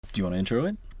Do you want to intro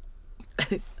it?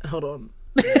 Hold on.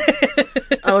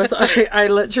 I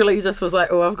literally just was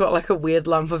like, oh, I've got like a weird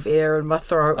lump of air in my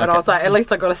throat, and I was like, at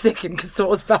least I got a second because I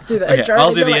was about to do the intro.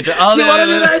 I'll do the intro. Do you want to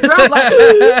do the intro?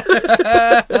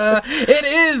 It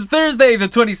is Thursday, the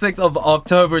 26th of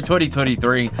October,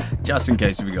 2023. Just in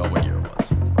case we forgot what year it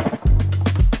was.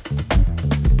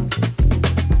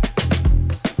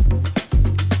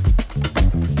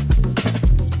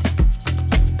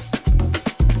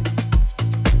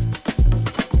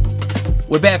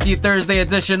 We're back for your Thursday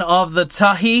edition of the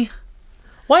TAHI.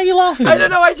 Why are you laughing? I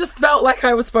don't know, I just felt like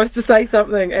I was supposed to say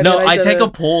something. And no, then I take a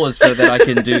pause so that I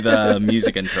can do the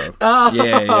music intro. Oh.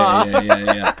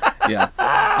 Yeah.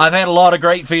 I've had a lot of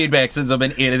great feedback since I've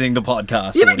been editing the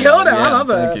podcast. You've been killing it. I love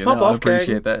it. Thank you. Pop off, I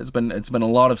appreciate that. It's been a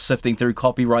lot of sifting through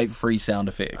copyright-free sound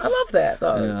effects. I love that,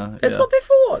 though. Yeah, That's what they're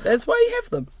for. That's why you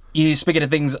have them. Speaking of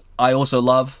things I also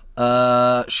love,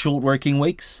 short working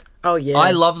weeks. Oh, yeah. I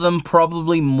love them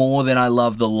probably more than I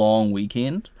love the long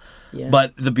weekend. Yeah.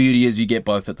 But the beauty is you get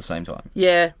both at the same time.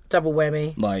 Yeah, double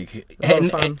whammy. Like,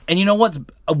 Fun. and you know what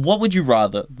would you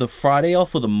rather, the Friday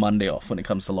off or the Monday off when it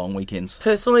comes to long weekends?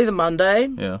 Personally, the Monday.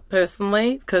 Yeah.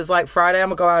 Personally, because like Friday I'm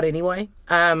gonna go out anyway.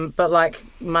 But like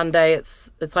Monday, it's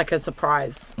like a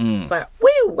surprise. It's like,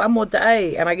 woo, one more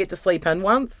day, and I get to sleep in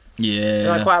once. Yeah. And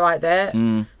I quite like that.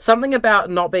 Something about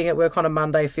not being at work on a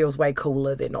Monday feels way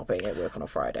cooler than not being at work on a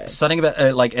Friday. Something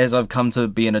about like as I've come to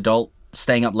be an adult,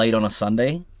 staying up late on a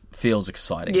Sunday feels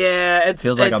exciting. Yeah, it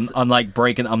feels like I'm like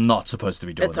breaking. I'm not supposed to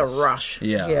be doing it's this. a rush.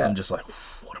 Yeah, I'm just like,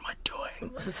 what am I doing?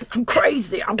 I'm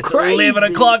crazy. It's 11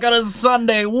 o'clock on a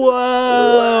Sunday.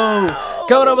 Whoa!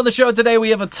 Coming up on the show today,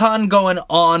 we have a ton going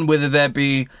on, whether that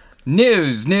be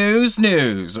news,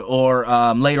 or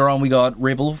later on we got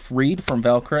Rebel Reed from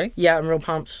Valkyrie. Yeah, I'm real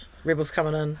pumped. Rebel's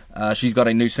coming in. She's got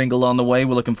a new single on the way.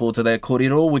 We're looking forward to that.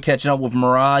 Korero. We're catching up with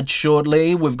Mirage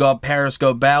shortly. We've got Paris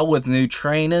Gobel with new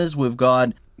trainers. We've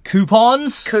got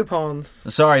coupons.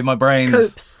 Sorry, my brain's...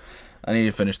 Coops. I need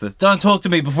to finish this. Don't talk to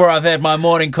me before I've had my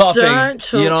morning coffee. Don't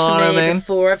talk you know to what me I mean?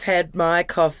 before I've had my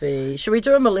coffee. Should we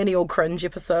do a millennial cringe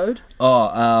episode?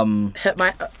 Oh, Hit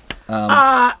my...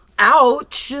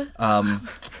 ouch. I'm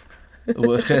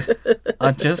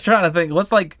just trying to think.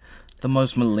 What's like the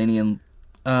most millennial...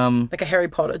 like a Harry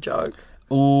Potter joke.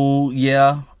 Oh,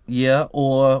 yeah.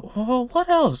 Or what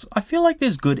else? I feel like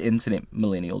there's good internet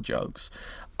millennial jokes.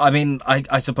 I mean,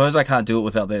 I suppose I can't do it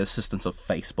without the assistance of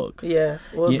Facebook. Yeah.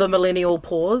 Well, the millennial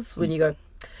pause when you go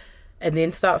and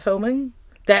then start filming.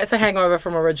 That's a hangover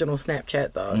from original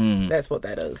Snapchat, though. That's what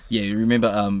that is. Yeah, you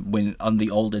remember when on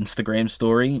the old Instagram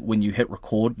story, when you hit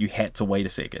record, you had to wait a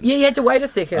second. Yeah, you had to wait a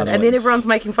second. And then everyone's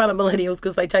making fun of millennials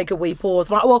because they take a wee pause.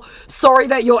 I'm like, well, sorry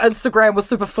that your Instagram was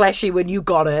super flashy when you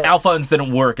got it. Our phones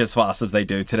didn't work as fast as they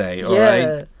do today, all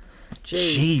right?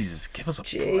 Jesus, give us a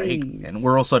break. And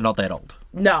we're also not that old.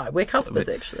 No, we're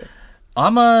cuspers, actually.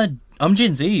 I'm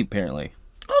Gen Z, apparently.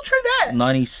 Oh, true that.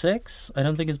 96? I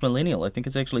don't think it's millennial. I think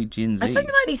it's actually Gen Z. I think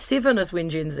 97 is when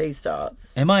Gen Z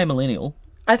starts. Am I a millennial?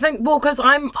 I think, well, because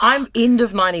I'm end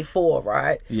of 94,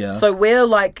 right? Yeah. So we're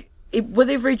like, with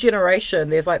every generation,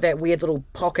 there's like that weird little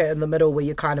pocket in the middle where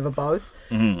you kind of are both.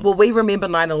 Well, we remember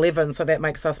 9/11, so that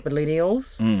makes us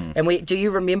millennials. And do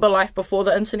you remember life before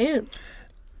the internet?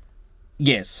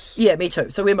 Yes. Yeah, me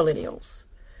too. So we're millennials.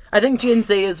 I think Gen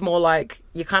Z is more like,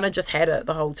 you kind of just had it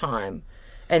the whole time.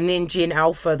 And then Gen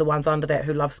Alpha, the ones under that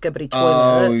who love Skibbity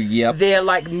Toilet. Oh, yep. They're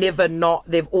like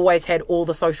they've always had all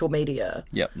the social media.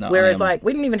 Yep. No, Whereas like,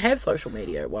 we didn't even have social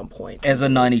media at one point. As a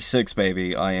 96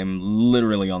 baby, I am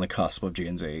literally on the cusp of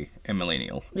Gen Z and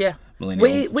millennial. Yeah.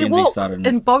 Millennial. We Gen Z walk started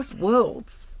in both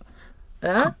worlds.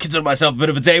 Consider myself a bit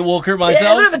of a day walker myself.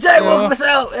 Yeah, a bit of a day walker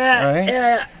myself. Yeah, right.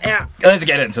 yeah. Let's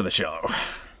get into the show.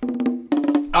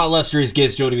 Our illustrious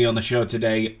guest joining me on the show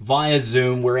today via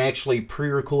Zoom. We're actually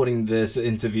pre-recording this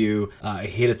interview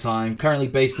ahead of time. Currently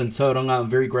based in Tauranga. I'm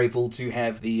very grateful to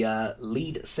have the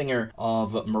lead singer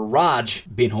of Mirage,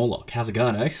 Ben Horlock. How's it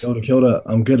going, Ace? Kia ora.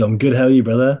 I'm good. How are you,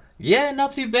 brother? Yeah,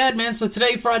 not too bad, man. So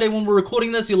today, Friday, when we're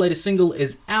recording this, your latest single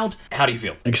is out. How do you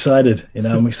feel? Excited.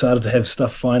 I'm excited to have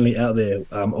stuff finally out there.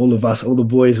 All of us, all the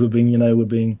boys, we've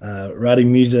been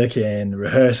writing music and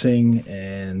rehearsing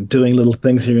and doing little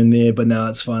things here and there. But now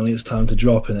it's time to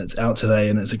drop, and it's out today,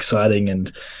 and it's exciting.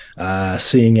 And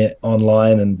seeing it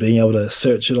online and being able to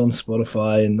search it on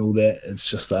Spotify and all that, it's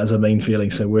just as a main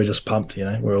feeling. So we're just pumped.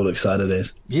 We're all excited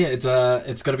as. Yeah,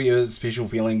 it's got to be a special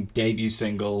feeling. Debut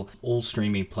single, all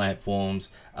streaming platforms.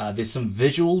 There's some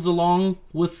visuals along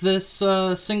with this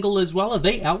single as well. Are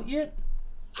they out yet?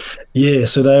 Yeah,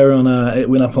 so they're on. It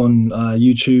went up on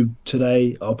YouTube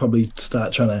today. I'll probably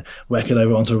start trying to whack it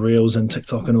over onto Reels and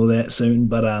TikTok and all that soon.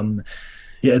 But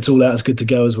yeah, it's all out. It's good to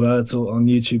go as well. It's all on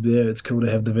YouTube there. It's cool to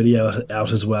have the video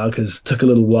out as well because it took a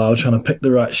little while trying to pick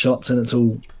the right shots, and it's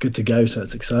all good to go. So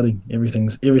it's exciting.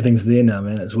 Everything's there now,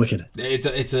 man. It's wicked.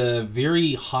 It's a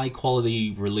very high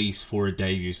quality release for a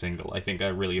debut single. I think I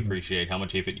really appreciate how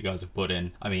much effort you guys have put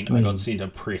in. I mean, I got sent a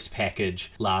press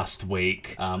package last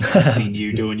week. I've seen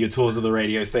you doing your tours of the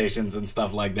radio stations and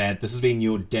stuff like that. This has been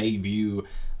your debut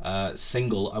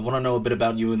single. I want to know a bit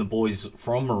about you and the boys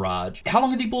from Mirage. How long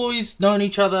have the boys known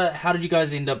each other? How did you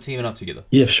guys end up teaming up together?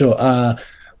 Yeah, for sure.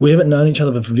 We haven't known each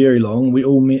other for very long. We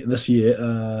all met this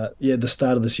year. Yeah, the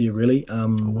start of this year, really.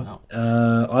 Oh,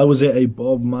 wow. I was at a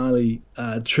Bob Marley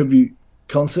tribute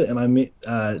concert, and I met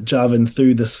Jarvin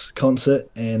through this concert,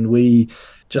 and we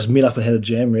just met up and had a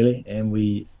jam, really. And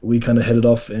we kind of hit it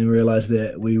off and realized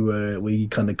that we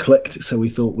kind of clicked. So we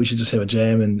thought we should just have a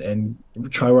jam and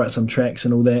try write some tracks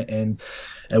and all that, and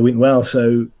it went well.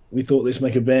 So we thought, let's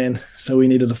make a band. So we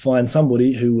needed to find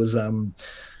somebody who was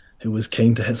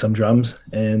keen to hit some drums.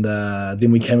 And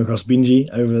then we came across Benji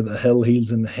over the hill.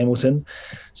 He's in Hamilton.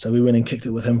 So we went and kicked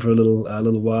it with him for a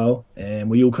little while, and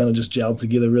we all kind of just gelled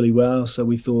together really well. So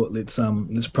we thought,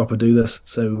 let's proper do this.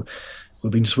 So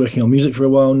we've been just working on music for a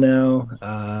while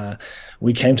now.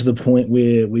 We came to the point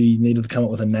where we needed to come up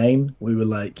with a name. We were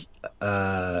like,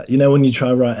 when you try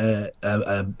to write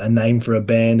a name for a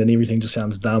band and everything just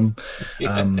sounds dumb.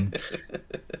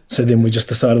 So then we just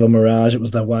decided on Mirage. It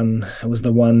was the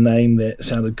one name that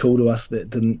sounded cool to us, that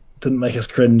didn't make us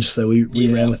cringe. So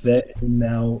we ran with that. And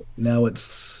now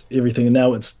it's everything, and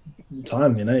now it's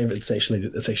time. It's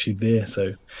actually there.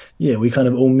 So yeah, we kind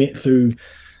of all met through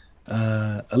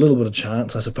a little bit of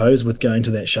chance, I suppose, with going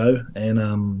to that show,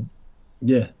 and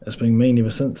yeah, it's been mean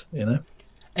ever since.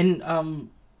 And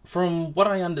from what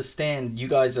I understand, you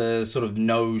guys are sort of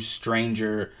no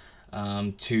stranger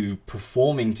to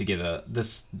performing together.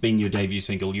 This being your debut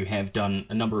single, you have done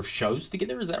a number of shows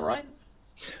together, is that right?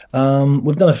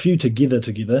 We've done a few together.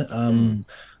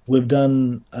 We've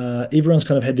done everyone's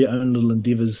kind of had their own little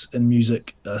endeavors in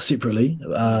music separately.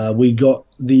 We got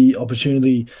the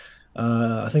opportunity,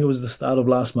 I think it was the start of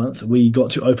last month, we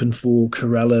got to open for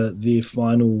Corella, their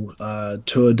final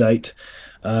tour date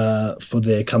for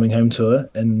their coming home tour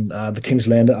in the King's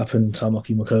Lander up in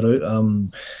Tamaki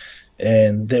Makaurau.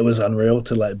 And that was unreal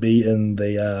to like be in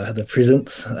the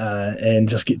presence and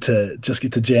just get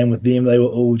to jam with them. They were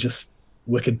all just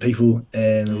wicked people,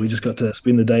 and we just got to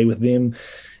spend the day with them.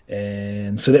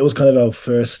 And so that was kind of our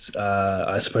first,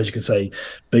 I suppose you could say,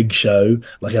 big show.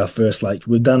 Like our first, like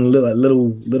we've done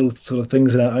little sort of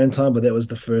things in our own time, but that was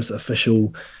the first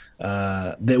official.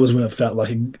 That was when it felt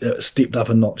like it stepped up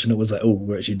a notch, and it was like, oh,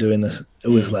 we're actually doing this. It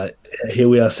was like, here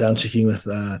we are sound checking with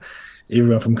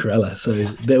everyone from Corella. So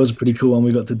that was a pretty cool one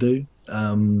we got to do.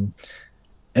 And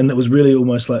that was really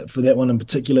almost like, for that one in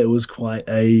particular, it was quite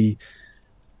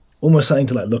almost something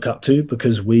to like look up to,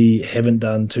 because we haven't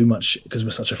done too much, because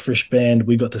we're such a fresh band.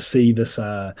 We got to see this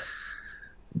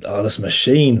this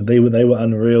machine. They were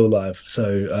unreal live.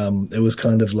 So it was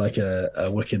kind of like a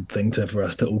wicked thing for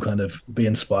us to all kind of be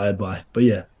inspired by. But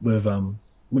yeah, we've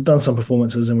done some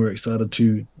performances, and we're excited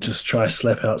to just try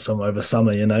slap out some over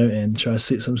summer, and try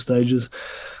set some stages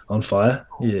on fire.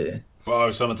 Yeah.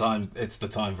 Bro, summertime, it's the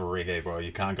time for reggae, bro.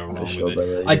 You can't go wrong with it.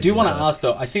 Brother. I do want to ask,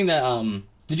 though, I seen that,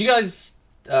 did you guys,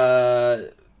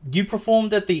 you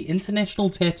performed at the International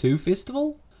Tattoo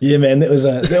Festival? Yeah, man, that was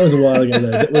a while ago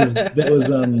though.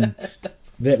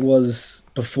 That was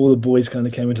before the boys kind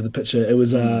of came into the picture. It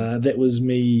was that was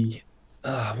me.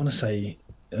 I want to say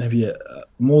maybe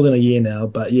more than a year now,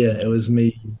 but yeah, it was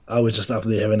me. I was just up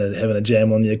there having a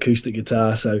jam on the acoustic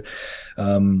guitar. So,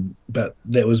 but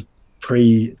that was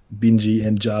pre Benji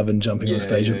and Jarvin jumping on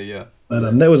stage. Yeah.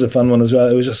 But that was a fun one as well.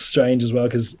 It was just strange as well,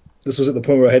 because this was at the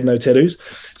point where I had no tattoos.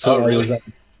 So really?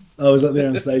 I was up there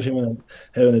on stage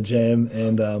having a jam,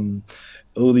 and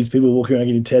all these people walking around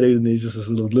getting tattooed, and there's just this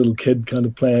little kid kind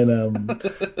of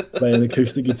playing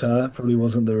acoustic guitar. Probably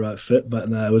wasn't the right fit, but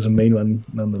no, it was a mean one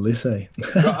nonetheless. Eh?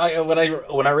 When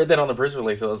I read that on the press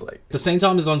release, I was like, at the same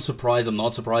time as I'm surprised, I'm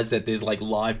not surprised that there's like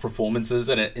live performances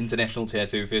at an international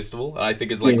tattoo festival. I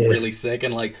think it's like really sick.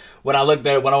 And like when I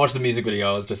watched the music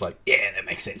video, I was just like, yeah, that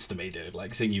makes sense to me, dude.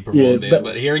 Like seeing you perform there,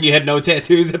 but hearing you had no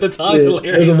tattoos at the time is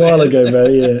hilarious. It was a while ago, bro.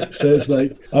 Yeah, so it's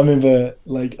like I remember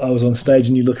like I was on stage,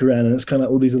 and you look around, and it's kind of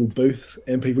all these little booths,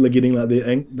 and people are getting like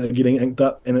they're getting inked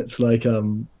up, and it's like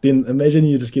then imagine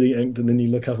you're just getting inked, and then you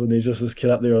look up, and there's just this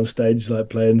kid up there on stage like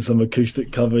playing some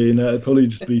acoustic cover. It'd probably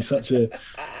just be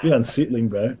be unsettling,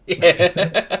 bro.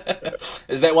 Yeah.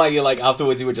 Is that why you're like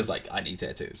afterwards you were just like, I need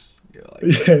tattoos? You're like,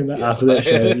 After that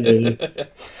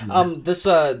show, This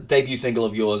debut single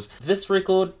of yours, this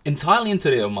record entirely in Te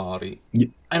Reo Māori. yeah.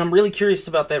 And I'm really curious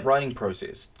about that writing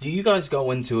process. Do you guys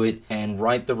go into it and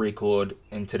write the record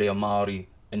in Te Reo Māori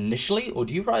initially, or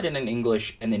do you write it in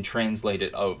English and then translate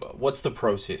it over? What's the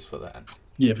process for that?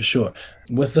 Yeah, for sure.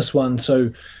 With this one,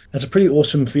 so it's a pretty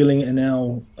awesome feeling in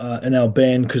our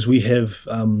band because we have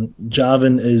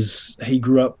Jarvin he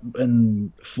grew up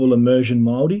in full immersion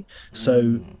Māori,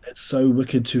 so it's so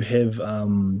wicked to have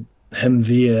him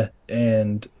there.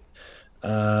 And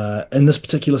in this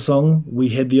particular song, we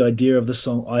had the idea of this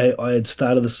song. I had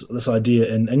started this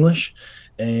idea in English,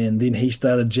 and then he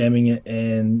started jamming it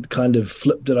and kind of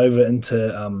flipped it over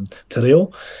into Te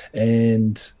Reo,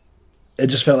 and it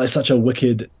just felt like such a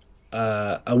wicked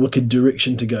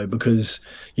direction to go because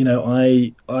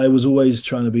I was always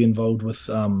trying to be involved with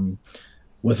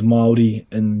Māori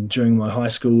and during my high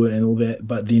school and all that,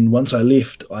 but then once I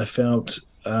left I felt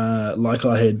like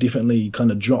I had definitely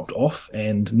kind of dropped off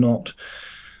and not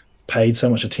paid so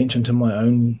much attention to my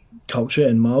own culture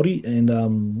and Māori,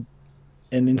 and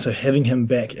then so having him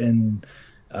back in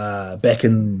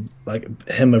like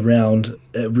him around,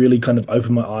 it really kind of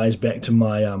opened my eyes back to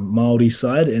my Māori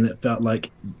side, and it felt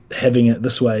like having it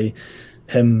this way,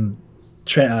 him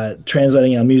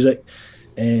translating our music,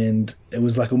 and it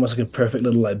was like almost like a perfect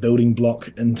little like building block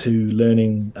into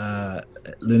learning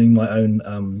my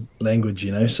own language,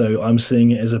 so I'm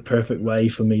seeing it as a perfect way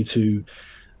for me to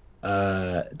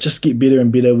just get better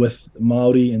and better with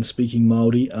Māori and speaking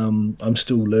Māori. I'm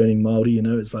still learning Māori,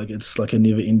 it's like a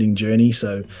never-ending journey.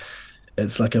 So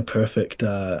it's like a perfect,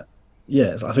 I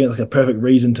think it's like a perfect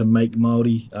reason to make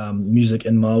Māori music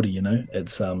in Māori.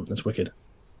 It's wicked.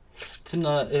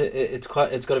 It's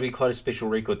got to be quite a special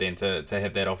record then to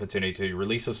have that opportunity to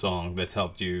release a song that's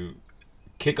helped you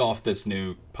kick off this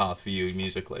new path for you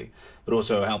musically, but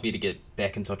also help you to get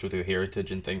back in touch with your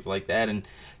heritage and things like that. And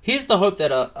here's the hope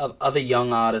that other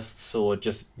young artists or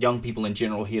just young people in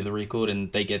general hear the record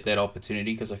and they get that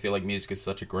opportunity, because I feel like music is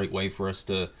such a great way for us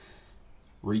to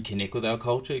reconnect with our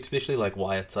culture, especially like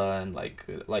Waiata and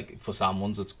like for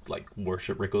Samoans it's like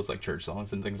worship records, like church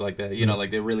songs and things like that.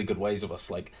 Like they're really good ways of us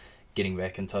like getting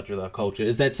back in touch with our culture.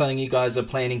 Is that something you guys are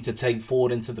planning to take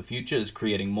forward into the future, is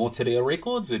creating more Te Reo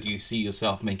records, or do you see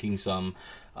yourself making some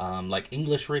like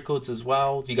English records as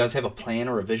well? Do you guys have a plan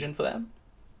or a vision for that?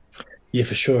 Yeah,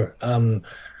 for sure.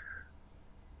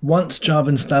 Once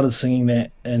Jarvin started singing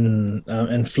that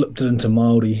and flipped it into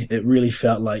Māori, it really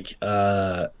felt like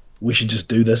we should just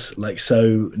do this. Like,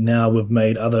 so now we've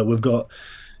got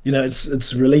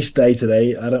it's release day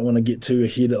today. I don't want to get too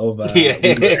ahead of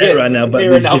right now, but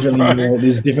there's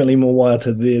definitely more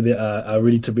Waiata there that are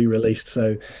ready to be released.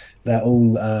 So they're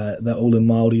all in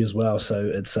Māori as well.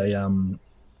 So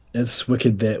it's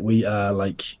wicked that we are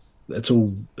like it's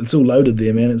all loaded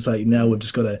there, man. It's like now we've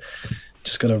just got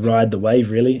to ride the wave,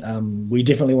 really. We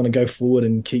definitely want to go forward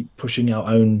and keep pushing our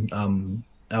own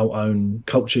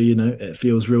culture. It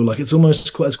feels real. Like it's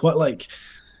quite like.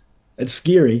 It's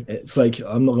scary. It's like,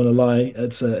 I'm not gonna lie,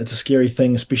 it's a scary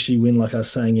thing, especially when, like I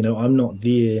was saying, I'm not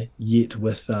there yet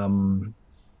with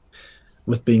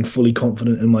being fully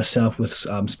confident in myself with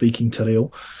speaking Te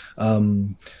Reo.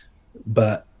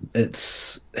 But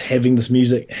it's having this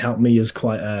music help me is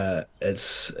quite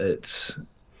it's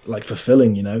like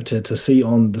fulfilling, to see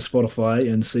on the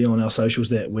Spotify and see on our socials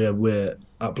that we're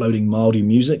uploading Māori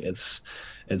music. It's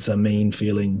a mean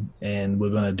feeling, and we're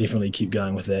gonna definitely keep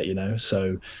going with that,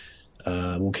 so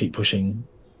we'll keep pushing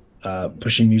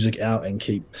music out and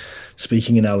keep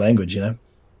speaking in our language.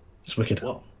 It's wicked.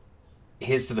 Well,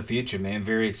 here's to the future, man.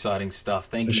 Very exciting stuff.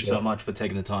 Thank you so much for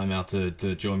taking the time out to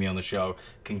join me on the show.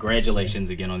 Congratulations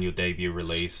again on your debut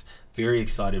release. Very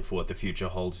excited for what the future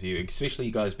holds for you, especially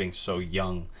you guys being so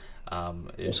young.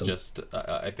 It's awesome. Just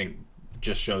I think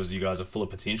just shows you guys are full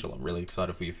of potential. I'm really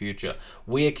excited for your future.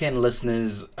 Where can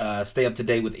listeners stay up to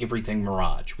date with everything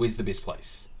Mirage? Where's the best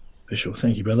place? For sure.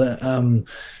 Thank you, brother.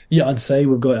 I'd say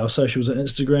we've got our socials on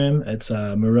Instagram. It's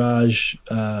Mirage.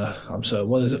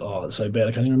 What is it? Oh, it's so bad.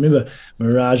 I can't even remember.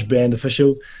 Mirage Band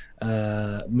Official.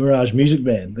 Mirage Music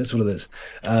Band. That's what it is.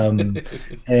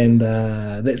 And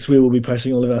that's where we'll be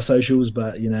posting all of our socials.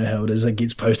 But you know how it is. It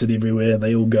gets posted everywhere.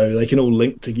 They can all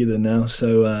link together now.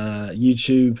 So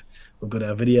YouTube. We've got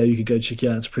our video you could go check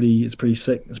out. It's pretty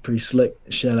sick. It's pretty slick.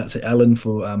 Shout out to Alan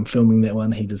for filming that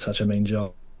one. He did such a mean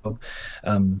job.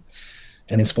 And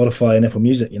then Spotify and Apple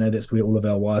Music, that's where all of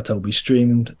our Waiata will be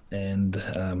streamed, and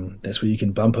that's where you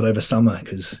can bump it over summer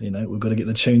because we've got to get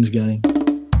the tunes going.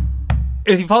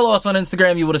 If you follow us on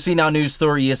Instagram, you would have seen our news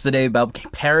story yesterday about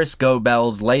Paris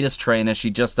Gobel's latest trainer.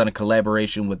 She just done a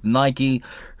collaboration with Nike.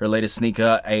 Her latest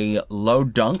sneaker, a low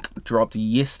dunk, dropped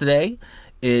yesterday.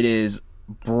 It is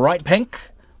bright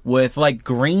pink with like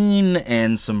green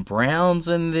and some browns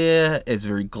in there. It's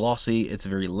very glossy. It's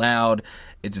very loud.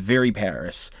 It's very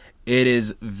Paris. It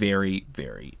is very,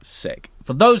 very sick.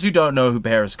 For those who don't know who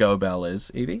Paris Gobel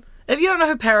is, Evie? If you don't know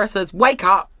who Paris is, wake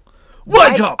up.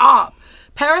 Wake up!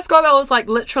 Paris Gobel is like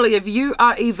literally, if you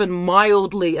are even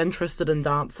mildly interested in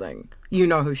dancing, you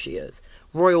know who she is.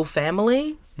 Royal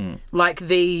family, like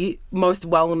the most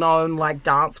well-known like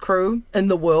dance crew in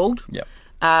the world. Yep.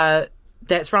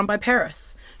 That's run by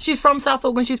Paris. She's from South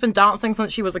Auckland. She's been dancing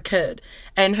since she was a kid.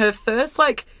 And her first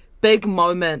like big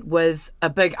moment with a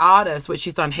big artist, which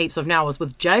she's done heaps of now, was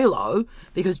with J-Lo,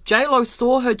 because J-Lo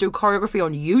saw her do choreography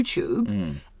on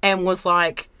YouTube and was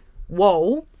like,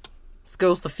 whoa, this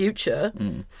girl's the future.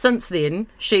 Since then,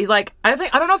 she's like, I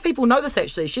don't know if people know this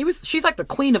actually, she's like the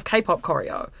queen of K-pop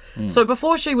choreo. So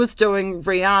before she was doing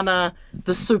Rihanna,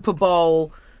 the Super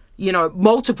Bowl, you know,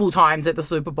 multiple times at the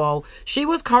Super Bowl, she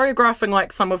was choreographing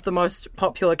like some of the most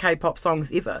popular K-pop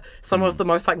songs ever. Some of the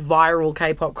most like viral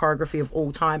K-pop choreography of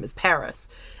all time is Paris.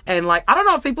 And like, I don't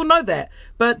know if people know that,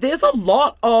 but there's a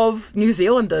lot of New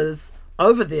Zealanders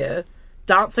over there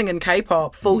dancing in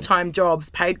K-pop, full-time jobs,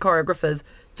 paid choreographers,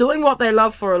 doing what they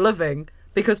love for a living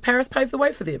because Paris paved the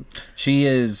way for them. She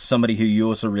is somebody who you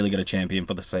also really got to champion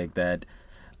for the sake that...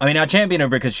 I mean, I champion her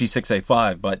because she's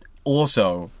 6'5", but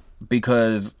also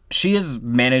because she has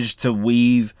managed to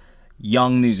weave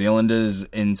young New Zealanders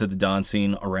into the dance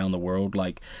scene around the world.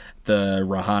 Like the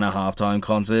Rihanna halftime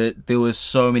concert, there were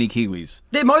so many Kiwis.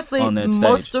 They're mostly, on that stage.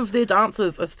 most of their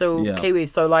dancers are still Kiwis.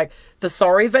 So like the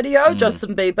Sorry video,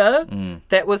 Justin Bieber,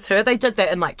 that was her. They did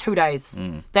that in like 2 days.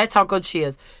 That's how good she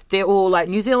is. They're all like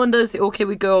New Zealanders, they're all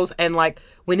Kiwi girls. And like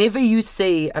whenever you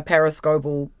see a Paris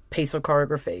Gobel piece of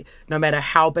choreography, no matter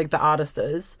how big the artist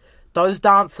is, those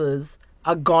dancers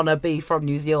are gonna be from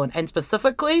New Zealand. And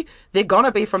specifically, they're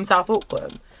gonna be from South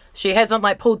Auckland. She hasn't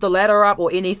like pulled the ladder up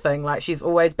or anything. Like she's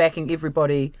always backing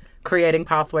everybody, creating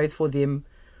pathways for them.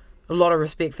 A lot of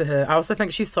respect for her. I also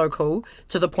think she's so cool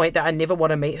to the point that I never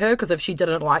want to meet her, because if she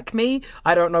didn't like me,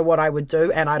 I don't know what I would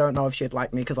do, and I don't know if she'd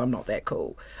like me because I'm not that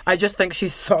cool. I just think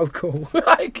she's so cool.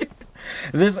 Like,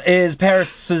 this is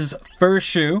Paris's first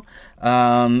shoe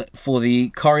for the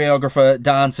choreographer,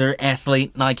 dancer,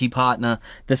 athlete, Nike partner.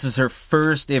 This is her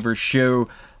first ever shoe.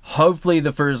 Hopefully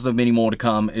the first of many more to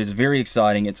come. It is very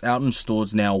exciting. It's out in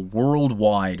stores now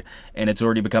worldwide, and it's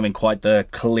already becoming quite the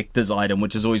collector's item,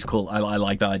 which is always cool. I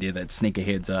like the idea that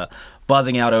sneakerheads are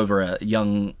buzzing out over a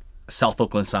young South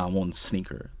Auckland Samoan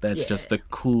sneaker. That's just the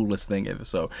coolest thing ever.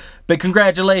 So big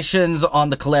congratulations on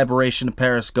the collaboration of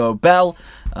Paris Gobel.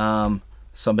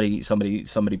 Somebody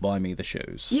buy me the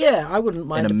shoes. yeah, I wouldn't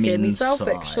mind a pair myself,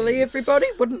 actually. Everybody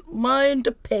wouldn't mind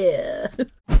a pair.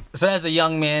 So as a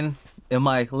young man in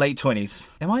my late 20s.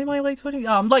 Am I in my late 20s?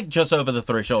 I'm like just over the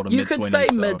threshold of You mid-20s. could say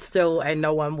mid still, and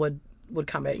no one would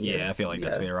come at you. Yeah, I feel like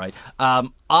that's fair, right?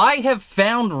 I have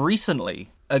found recently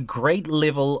a great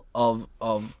level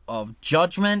of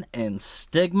judgment and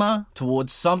stigma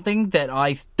towards something that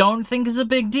I don't think is a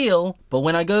big deal, but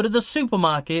when I go to the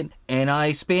supermarket and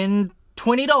I spend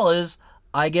 $20,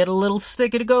 I get a little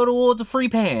sticker to go towards a free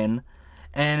pan,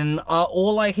 and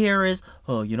all I hear is,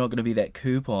 "Oh, you're not going to be that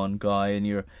coupon guy in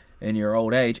your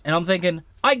old age," and I'm thinking,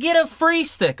 I get a free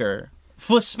sticker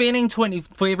for spending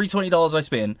for every $20 I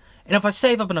spend, and if I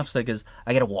save up enough stickers,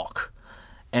 I get a wok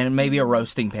and maybe a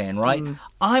roasting pan, right?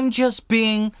 I'm just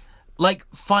being like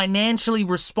financially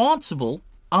responsible.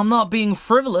 I'm not being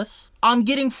frivolous. I'm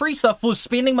getting free stuff for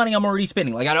spending money I'm already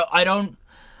spending. Like I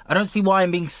don't see why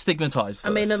I'm being stigmatized for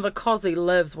I mean, this. in the cosy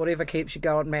lives, whatever keeps you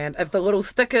going, man. If the little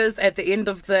stickers at the end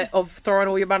of throwing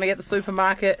all your money at the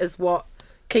supermarket is what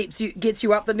gets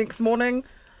you up the next morning,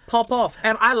 pop off.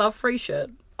 And I love free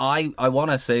shit. I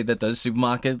want to say that those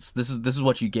supermarkets, this is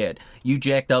what you get. You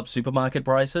jacked up supermarket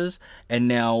prices, and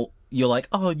now you're like,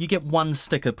 oh, you get one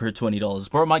sticker per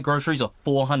 $20. Bro, my groceries are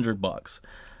 $400.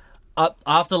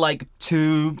 After like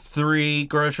 2-3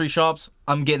 grocery shops,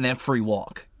 I'm getting that free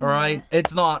walk. All right,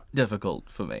 it's not difficult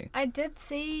for me. I did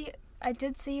see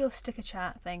your sticker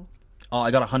chart thing. Oh, I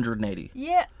got 180.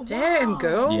 Yeah. Damn, wow.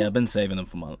 girl. Yeah, I've been saving them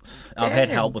for months. I've had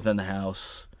help within the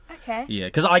house. Okay. Yeah,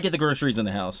 because I get the groceries in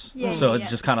the house. Yeah, so yeah, it's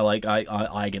yeah. just kind of like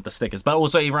I get the stickers. But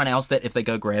also everyone else that if they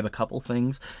go grab a couple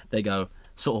things, they go,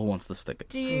 so who wants the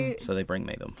stickers? So they bring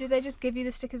me them. Do they just give you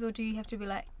the stickers, or do you have to be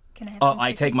like, can I have Oh, some I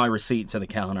take stickers? my receipt to the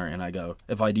counter and I go,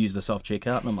 if I'd use the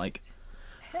self-checkout, and I'm like,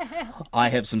 I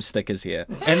have some stickers here.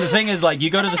 And the thing is, like, you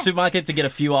go to the supermarket to get a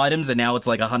few items, and now it's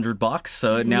like $100.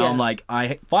 So now I'm like,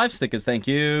 5 stickers, thank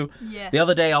you. Yeah. The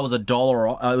other day I was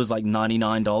 $1. It was like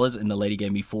 $99, and the lady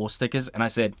gave me 4 stickers, and I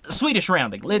said, Swedish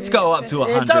rounding. Let's go up to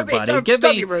 100, buddy. Don't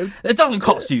be rude. It doesn't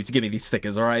cost you to give me these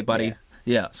stickers, all right, buddy?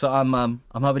 Yeah. So I'm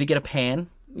hoping to get a pan.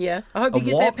 Yeah, I hope you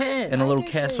get wok, that pan. and a little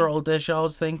casserole dish, I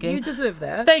was thinking. You deserve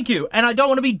that. Thank you. And I don't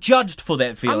want to be judged for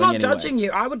that feeling I'm not anyway. judging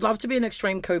you. I would love to be an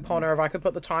extreme couponer if I could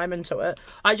put the time into it.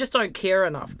 I just don't care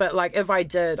enough. But like, if I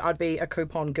did, I'd be a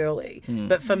coupon girly.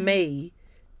 But for me,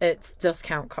 it's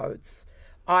discount codes.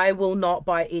 I will not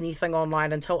buy anything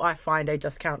online until I find a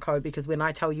discount code, because when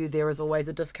I tell you there is always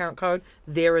a discount code,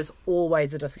 there is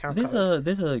always a discount code.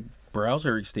 There's a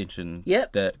browser extension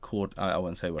that called, I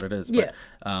won't say what it is, but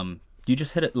you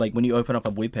just hit it, like when you open up a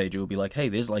web page, it will be like, hey,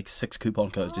 there's like 6 coupon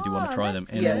codes. Do you want to try them?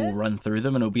 And it will run through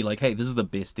them, and it'll be like, hey, this is the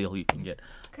best deal you can get.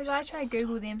 Because I try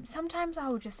Google them. Sometimes I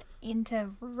will just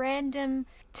enter random,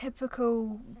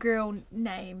 typical girl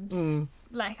names.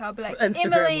 Like I'll be like,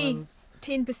 Instagram Emily, ones.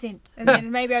 10%. And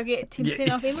then maybe I'll get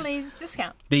 10% off Emily's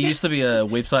discount. There used to be a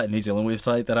website, a New Zealand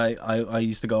website that I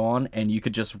used to go on, and you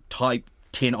could just type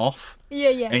 10 off.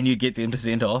 Yeah. And you get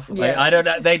 10% off. Yeah. Like, I don't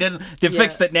know. They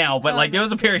fixed it now, but like there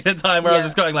was a period of time where I was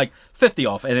just going like 50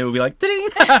 off, and it would be like, ding.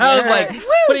 I was like,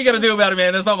 what are you going to do about it,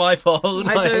 man? It's not my fault.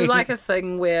 I do like a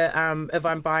thing where if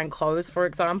I'm buying clothes, for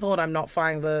example, and I'm not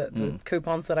finding the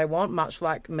coupons that I want, much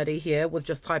like Mitty here with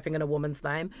just typing in a woman's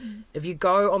name, if you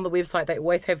go on the website, they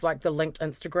always have like the linked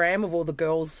Instagram of all the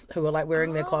girls who are like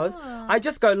wearing their clothes. I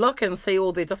just go look and see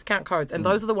all their discount codes, and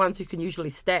those are the ones you can usually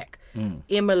stack.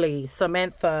 Emily,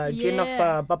 Samantha, Jennifer,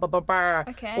 blah, blah, blah, blah.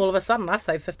 Okay. All of a sudden, I've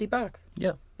saved $50.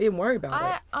 Yeah. Don't worry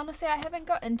about it. Honestly, I haven't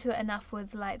got into it enough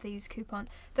with like these coupons.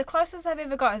 The closest I've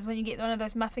ever got is when you get one of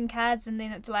those muffin cards, and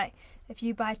then it's like, if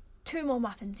you buy 2 more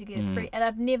muffins, you get a free. And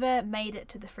I've never made it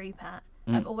to the free part.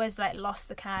 I've always like lost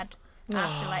the card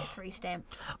after like 3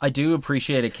 stamps. I do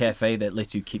appreciate a cafe that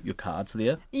lets you keep your cards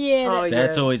there. Yeah.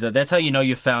 That's always that's how you know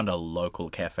you found a local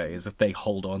cafe, is if they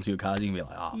hold on to your cards. You can be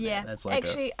like, oh Yeah. man, that's like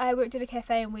Actually, I worked at a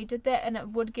cafe and we did that, and it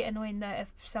would get annoying though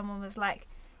if someone was like,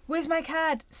 where's my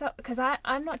card? So, because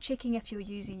I'm not checking if you're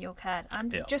using your card.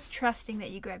 I'm just trusting that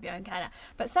you grab your own card out.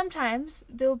 But sometimes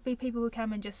there'll be people who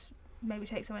come and just maybe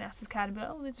take someone else's card and be like,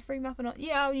 oh, there's a free muffin on.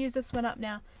 Yeah, I'll use this one up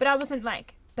now. But I wasn't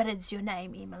like, but it's your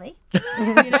name, Emily.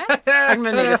 You know? I'm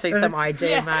going to need to see some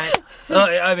ID, mate.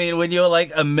 I mean, when you're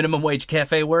like a minimum wage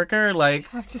cafe worker,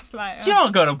 like, I'm just like, you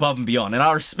don't go above and beyond, and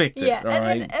I respect it. yeah. All And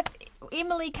right. then if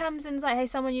Emily comes and is like, hey,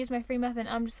 someone used my free muffin,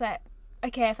 I'm just like,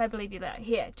 okay, if I believe you, like,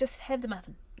 here, just have the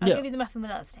muffin. I'll give you the muffin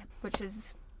without a stamp, which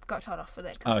is got told off for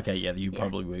that. Oh, okay, yeah, you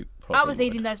probably I was would.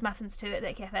 eating those muffins too at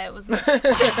that cafe. It was That's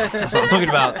what I'm talking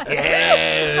about.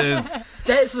 Yes.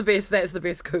 That's the best. That's the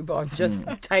best coupon. Just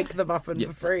take the muffin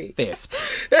for free. Theft.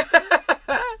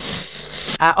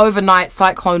 Overnight,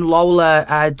 Cyclone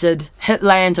Lola did hit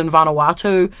land in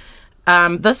Vanuatu.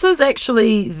 This is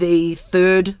actually the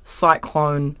 3rd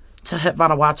cyclone to hit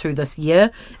Vanuatu this year.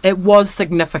 It was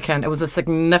significant. It was a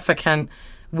significant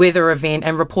weather event,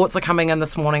 and reports are coming in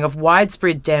this morning of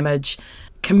widespread damage.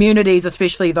 Communities,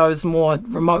 especially those more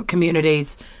remote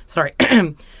communities,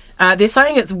 they're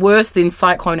saying it's worse than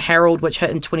Cyclone Harold, which hit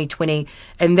in 2020,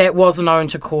 and that was known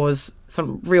to cause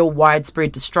some real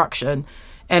widespread destruction.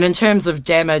 And in terms of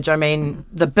damage, I mean,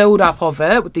 the build-up of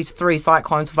it, with these 3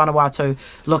 cyclones for Vanuatu,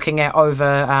 looking at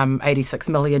over 86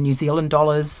 million New Zealand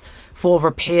dollars for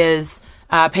repairs.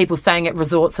 People saying at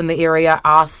resorts in the area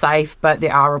are safe, but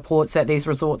there are reports that these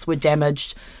resorts were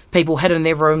damaged. People hid in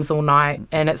their rooms all night,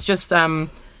 and it's just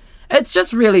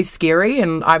really scary.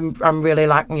 And I'm really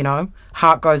like,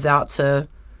 heart goes out to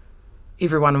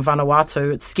everyone in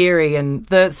Vanuatu. It's scary, and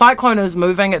the cyclone is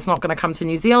moving. It's not going to come to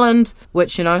New Zealand,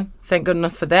 which thank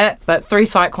goodness for that. But 3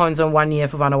 cyclones in 1 year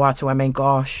for Vanuatu. I mean,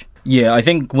 gosh. Yeah, I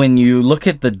think when you look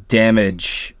at the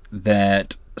damage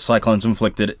that cyclones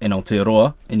inflicted in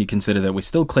Aotearoa, and you consider that we're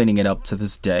still cleaning it up to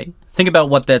this day, think about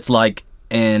what that's like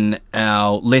in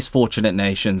our less fortunate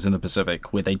nations in the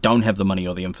Pacific, where they don't have the money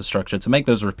or the infrastructure to make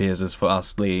those repairs as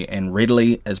fastly and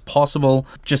readily as possible.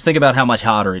 Just think about how much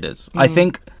harder it is. I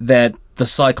think that the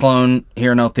cyclone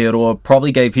here in Aotearoa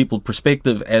probably gave people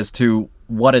perspective as to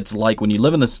what it's like when you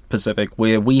live in the Pacific,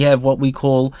 where we have what we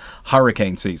call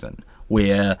hurricane season.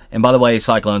 And by the way,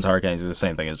 cyclones, hurricanes are the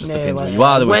same thing. It just depends where you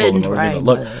are.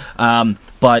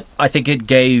 But I think it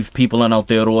gave people in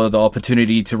Aotearoa the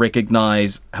opportunity to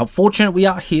recognize how fortunate we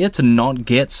are here to not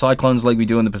get cyclones like we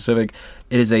do in the Pacific.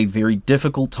 It is a very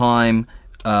difficult time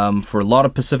for a lot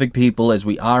of Pacific people as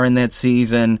we are in that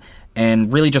season,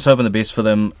 and really just hoping the best for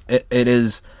them.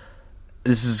 This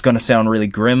is going to sound really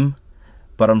grim,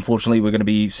 but unfortunately we're going to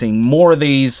be seeing more of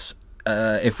these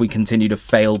if we continue to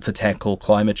fail to tackle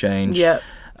climate change. Yeah.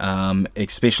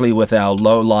 Especially with our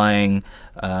low-lying,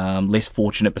 less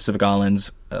fortunate Pacific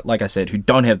Islands, like I said, who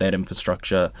don't have that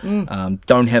infrastructure,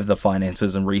 don't have the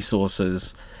finances and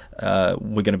resources.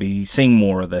 We're going to be seeing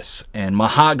more of this. And my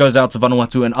heart goes out to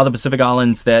Vanuatu and other Pacific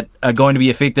Islands that are going to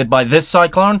be affected by this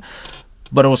cyclone,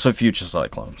 but also future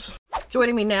cyclones.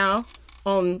 Joining me now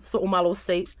on So'omalo's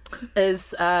seat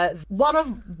is one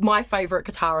of my favourite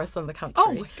guitarists in the country.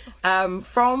 Oh my God.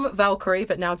 From Valkyrie,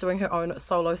 but now doing her own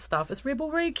solo stuff. It's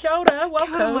Rebel Ree. Kia ora,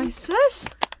 welcome. Kia ora, my sis.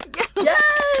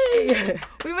 Yay!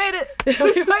 We made it.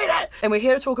 We made it! And we're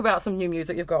here to talk about some new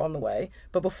music you've got on the way.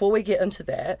 But before we get into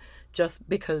that, just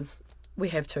because we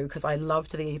have to, because I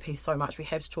loved the EP so much, we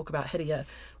have to talk about Hiria,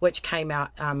 which came out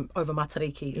over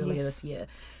Matariki earlier this year.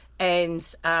 And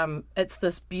it's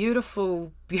this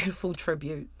beautiful, beautiful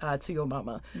tribute to your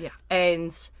mama. Yeah.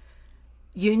 And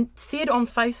you said on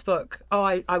Facebook,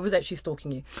 I was actually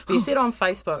stalking you. But you said on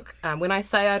Facebook, when I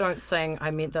say I don't sing, I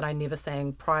meant that I never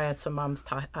sang prior to Mum's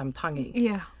tangi.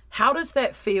 Yeah. How does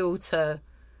that feel to,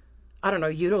 I don't know,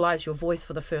 utilise your voice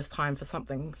for the first time for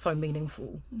something so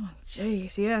meaningful?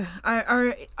 Jeez, yeah.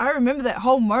 I remember that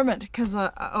whole moment because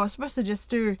I was supposed to just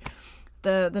do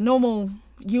the normal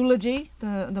eulogy,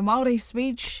 the Māori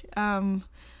speech, and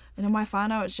in my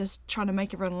whānau it's just trying to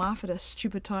make everyone laugh at a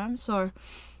stupid time. So,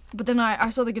 but then I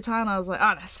saw the guitar and I was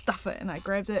like, stuff it, and I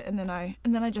grabbed it and then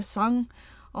I just sung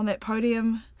on that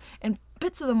podium, and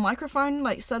bits of the microphone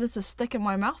like started to stick in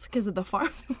my mouth because of the foam.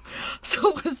 So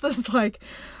it was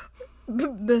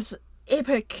this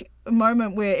epic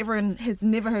moment where everyone has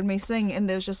never heard me sing and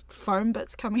there's just foam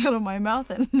bits coming out of my mouth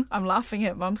and I'm laughing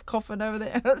at Mum's coughing over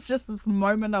there. It's just this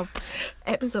moment of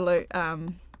absolute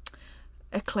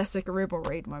a classic Rebel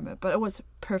Reed moment, but it was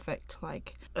perfect.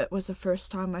 Like, it was the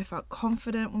first time I felt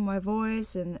confident with my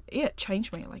voice, and yeah, it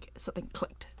changed me. Like, something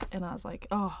clicked and I was like,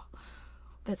 oh,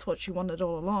 that's what she wanted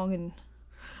all along. And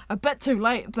a bit too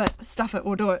late, but stuff it,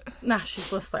 we'll do it. Nah,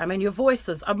 she's listening. I mean, your voice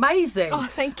is amazing. Oh,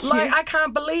 thank you. Like, I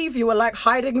can't believe you were like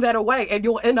hiding that away and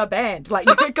you're in a band. Like,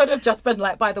 you could have just been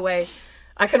like, by the way,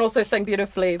 I can also sing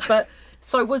beautifully. But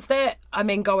so was that, I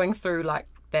mean, going through like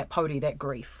that that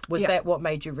grief, was that what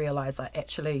made you realise that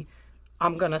actually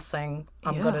I'm going to sing,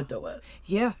 I'm going to do it?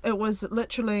 Yeah, it was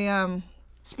literally,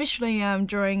 especially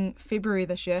during February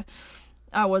this year,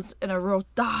 I was in a real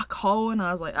dark hole and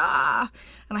I was like,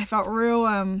 and I felt real,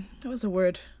 what was the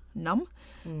word, numb.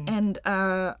 And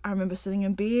I remember sitting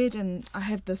in bed and I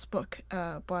have this book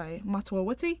by Matua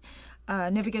Witi,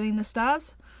 Navigating the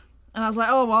Stars. And I was like,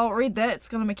 oh, well, I'll read that. It's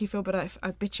going to make you feel better,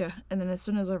 I betcha. And then as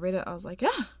soon as I read it, I was like,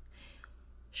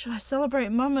 should I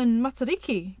celebrate Mum and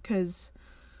Matariki? Because,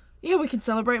 yeah, we can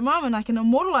celebrate Mum and I can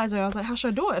immortalise her. I was like, how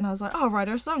should I do it? And I was like, I'll write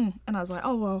her a song. And I was like,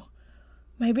 oh, well,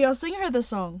 maybe I'll sing her the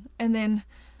song. And then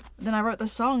I wrote the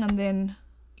song, and then,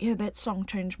 yeah, that song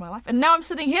changed my life. And now I'm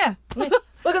sitting here. Look at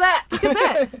that. Look at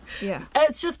that. Yeah.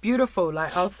 It's just beautiful.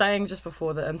 Like, I was saying just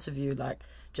before the interview, like,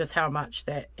 just how much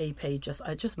that EP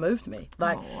just moved me.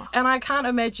 Like, and I can't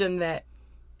imagine that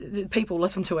people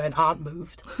listen to it and aren't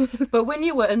moved. But when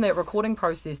you were in that recording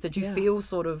process, did you feel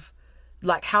sort of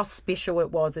like how special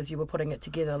it was as you were putting it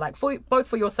together, like for both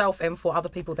for yourself and for other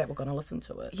people that were going to listen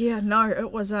to it? Yeah, no,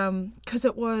 it was because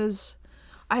it was,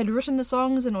 I had written the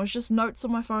songs and it was just notes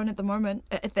on my phone at that moment,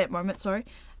 and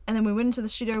then we went into the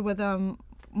studio with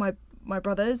my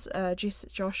brothers, Jess,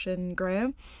 Josh and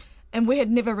Graham, and we had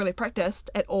never really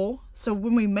practiced at all. So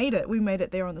when we made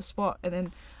it there on the spot, and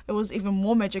then it was even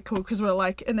more magical because we're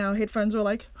like in our headphones, we're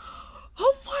like,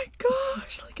 oh my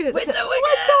gosh, like we're doing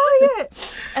it.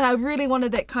 And I really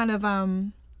wanted that kind of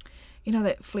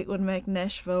that Fleetwood Mac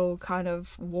Nashville kind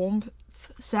of warmth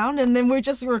sound, and then we're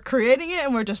creating it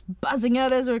and we're just buzzing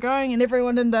out as we're going, and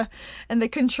everyone in the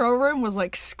control room was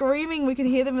like screaming. We could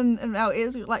hear them in our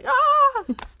ears, like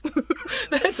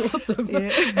That's awesome. Yeah.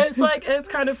 It's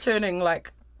kind of turning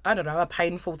like, I don't know, a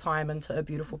painful time into a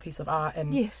beautiful piece of art,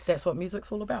 and that's what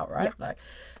music's all about, right? Like,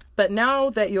 but now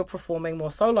that you're performing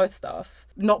more solo stuff,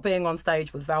 not being on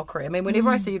stage with Valkyrie, I mean, whenever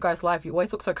I see you guys live, you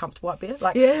always look so comfortable up there.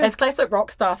 Like, it's classic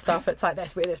rock star stuff. It's like,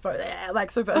 that's where they're supposed to,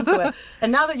 like, super into it.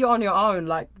 And now that you're on your own,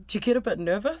 like, do you get a bit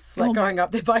nervous, like, going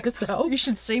up there by yourself? You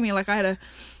should see me. Like, I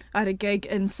had a gig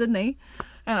in Sydney,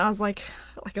 and I was like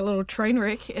a little train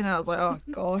wreck, and I was like, oh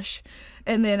gosh.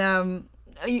 And then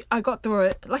I got through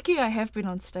it. Lucky I have been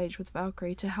on stage with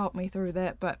Valkyrie to help me through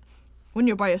that, but when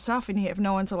you're by yourself and you have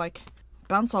no one to like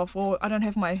bounce off, or I don't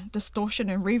have my distortion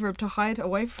and reverb to hide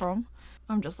away from,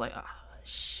 I'm just like,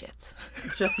 shit.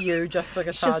 It's just you, just the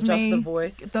guitar, just me, the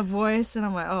voice. The voice, and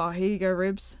I'm like, oh, here you go,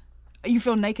 ribs. You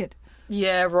feel naked.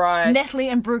 Yeah, right. Natalie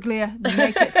and Bruglia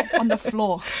naked on the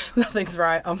floor. Nothing's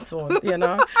right. I'm torn, you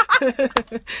know.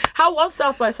 How was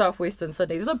South by Southwest in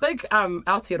Sydney? There's a big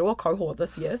Aotearoa cohort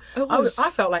this year. I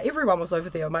felt like everyone was over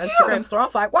there on my Instagram story. I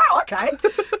was like, wow, okay.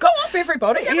 Go off,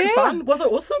 everybody. Having fun. Was it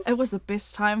awesome? It was the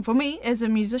best time for me as a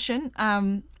musician.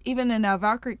 Even in our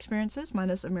Valkyrie experiences,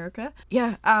 minus America.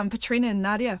 Yeah, Patrina and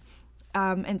Nadia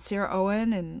and Sarah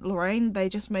Owen and Lorraine, they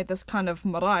just made this kind of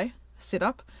marae set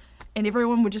up. And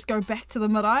everyone would just go back to the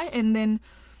marae, and then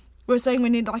we were saying we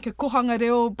need like a kohanga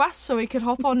reo bus so we could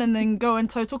hop on and then go and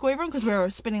tautoko everyone, because we were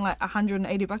spending like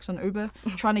 $180 on Uber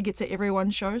trying to get to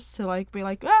everyone's shows to like be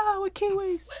like, we're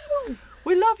Kiwis,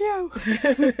 we love you.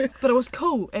 But it was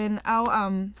cool, and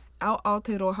our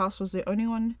Aotearoa house was the only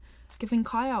one giving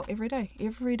kai out every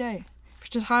day.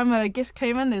 Each time a guest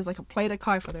came in, there's like a plate of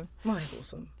kai for them. Oh, that's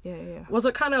awesome. Yeah. Was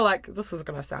it kind of like, this is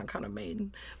going to sound kind of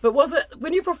mean, but was it,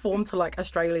 when you perform to like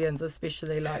Australians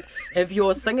especially, like if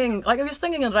you're singing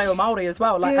in reo Māori as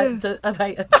well, like are they into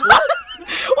it?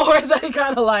 Or are they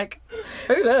kind of like,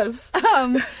 who this?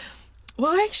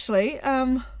 Well, actually,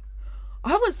 I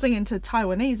was singing to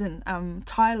Taiwanese in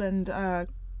Thailand,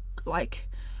 like,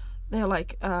 they're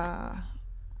like,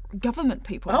 government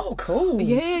people. Oh, cool.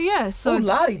 Yeah. So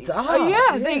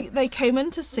la-di-da. they came in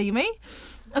to see me,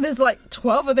 and there's like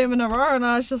 12 of them in a row, and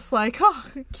I was just like, oh,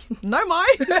 no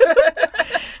mind.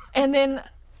 And then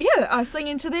I was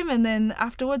singing to them, and then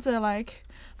afterwards they're like,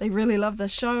 they really loved the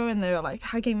show, and they were like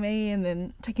hugging me and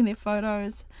then taking their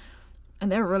photos,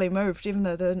 and they were really moved, even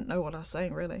though they didn't know what I was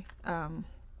saying really,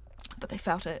 but they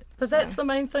felt it. But that's the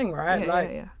main thing, right?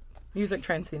 Yeah. Music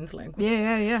transcends language.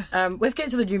 Yeah. Let's get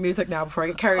to the new music now before I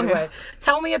get carried away.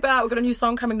 Tell me about, we've got a new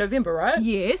song coming November, right?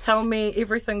 Yes. Tell me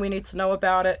everything we need to know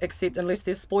about it, except unless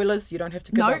there's spoilers. You don't have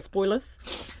to give out spoilers.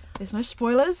 There's no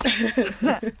spoilers.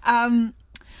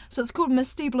 So it's called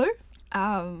Misty Blue,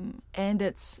 and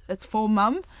it's for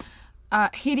Mum.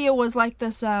 Hiria was like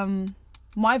this,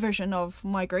 my version of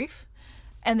my grief,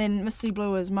 and then Misty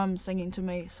Blue is Mum singing to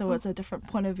me, so it's a different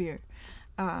point of view.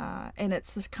 And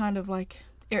it's this kind of like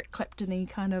Eric Clapton-y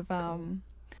kind of,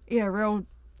 real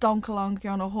donkalonky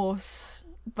on a horse,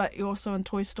 but you're also in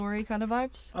Toy Story kind of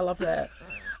vibes. I love that.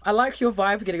 I like your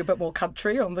vibe getting a bit more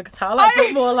country on the guitar, like a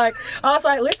bit more like, I was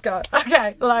like, let's go.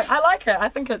 Okay, like, I like it. I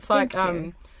think it's like,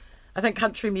 I think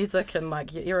country music and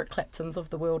like your Eric Claptons of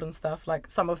the world and stuff, like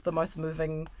some of the most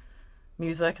moving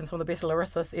music and some of the best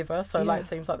lyricists ever. So like,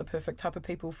 seems like the perfect type of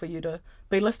people for you to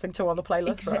be listening to on the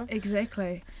playlist, right?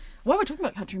 Exactly. While we're talking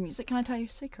about country music, can I tell you a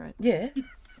secret? Yeah.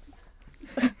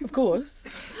 Of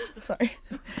course. Sorry.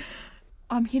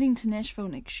 I'm heading to Nashville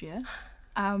next year,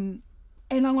 and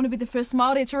I want to be the first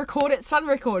Māori to record at Sun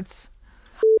Records.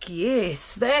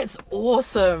 Yes, that's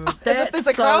awesome. There's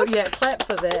a crowd? Yeah, clap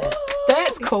for that.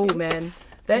 That's cool, man.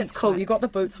 That's cool. You got the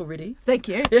boots already. Thank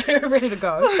you. You're ready to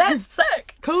go. That's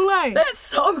sick. Cool, eh? That's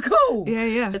so cool.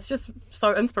 Yeah. It's just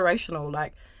so inspirational,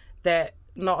 like that.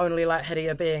 Not only like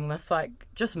Hiria being this like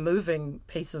just moving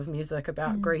piece of music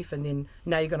about grief, and then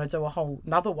now you're going to do a whole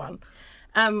another one.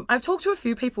 I've talked to a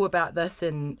few people about this,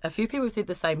 and a few people said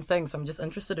the same thing, so I'm just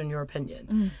interested in your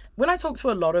opinion. When I talk to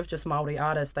a lot of just Māori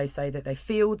artists, they say that they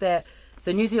feel that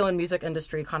the New Zealand music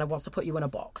industry kind of wants to put you in a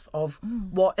box of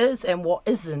what is and what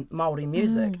isn't Māori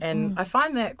music. And I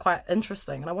find that quite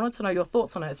interesting, and I wanted to know your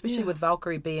thoughts on it, especially with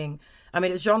Valkyrie being, I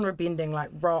mean, it's genre bending,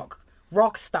 like rock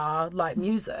star like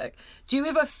music. Do you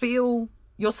ever feel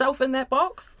yourself in that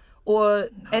box, or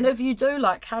and if you do,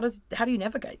 like how do you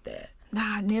navigate that?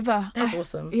 Nah, never. That's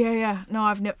awesome. Yeah. No,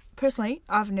 I've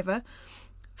never.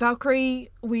 Valkyrie,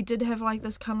 we did have like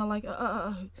this kind of like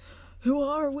who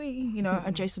are we, you know,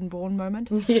 a Jason Bourne moment.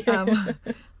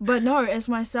 But no, as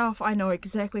myself, I know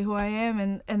exactly who I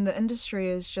am, and the industry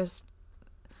is just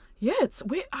it's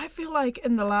weird. I feel like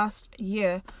in the last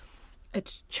year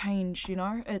it's changed, you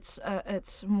know.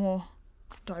 It's more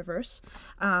diverse,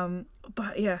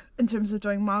 but yeah, in terms of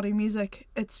doing Māori music,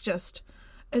 it's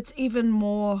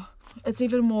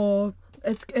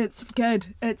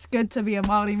good. It's good to be a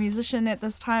Māori musician at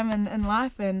this time in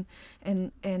life, and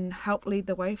help lead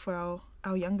the way for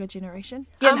our younger generation.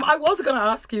 I was going to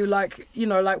ask you, like, you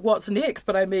know, like what's next,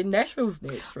 but I mean Nashville's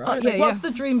next, right? What's the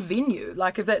dream venue?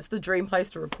 Like, if that's the dream place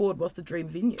to record, what's the dream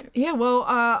venue? Yeah, well,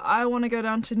 I want to go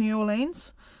down to New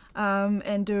Orleans,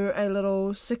 and do a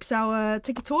little 6-hour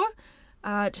tiki tour.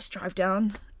 Just drive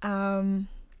down.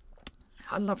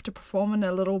 I'd love to perform in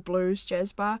a little blues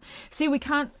jazz bar. See, we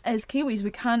can't, as Kiwis,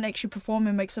 we can't actually perform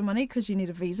and make some money because you need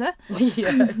a visa.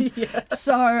 Yeah.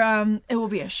 So it will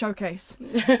be a showcase.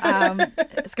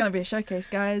 It's going to be a showcase,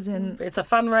 guys, and it's a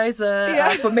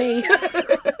fundraiser for me.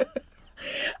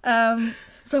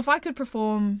 So if I could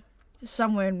perform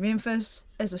somewhere in Memphis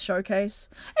as a showcase.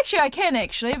 Actually, I can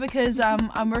because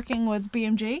I'm working with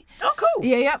BMG. Oh, cool.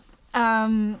 Yeah.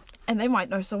 And they might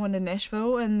know someone in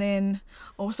Nashville, and then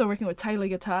also working with Taylor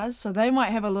Guitars, so they might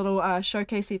have a little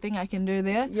showcasey thing I can do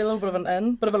there. Yeah, a little bit of an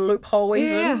in, bit of a loophole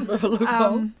even. Yeah. Bit of a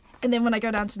loophole. And then when I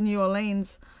go down to New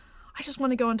Orleans, I just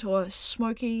want to go into a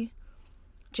smoky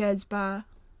jazz bar,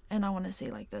 and I want to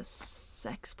see like this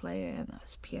sax player and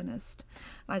this pianist.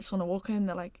 And I just want to walk in,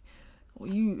 they're like, well,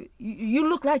 you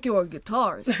look like you're a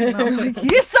guitarist. And I'm like,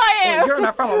 yes, I am. Well, you're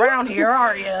not from around here,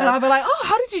 are you? And I'll be like, oh,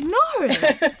 how did you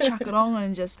know? And chuck it on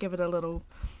and just give it a little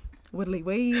widdly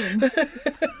wee. And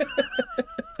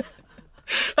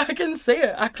I can see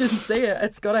it.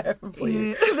 It's got to happen for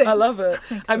you. Yeah, I love it.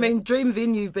 Thanks, I mean, dream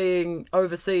venue being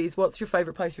overseas. What's your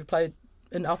favourite place you've played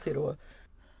in Aotearoa?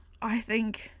 I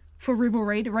think for Rebel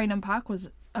Reid, Raynham Park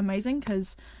was amazing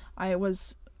because I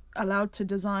was allowed to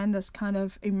design this kind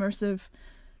of immersive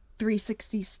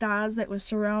 360 stars that were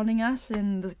surrounding us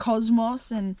and the cosmos,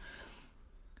 and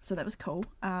so that was cool.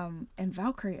 And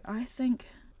Valkyrie, I think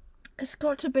it's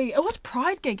got to be, it was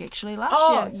Pride gig actually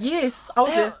last year. Yes, I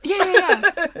was there. Yeah.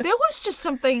 There was just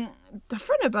something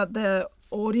different about the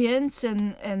audience,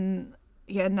 and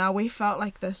yeah, now we felt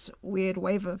like this weird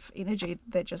wave of energy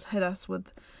that just hit us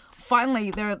with,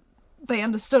 finally they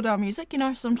understood our music. You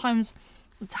know, sometimes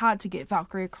it's hard to get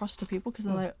Valkyrie across to people because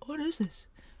they're like, what is this?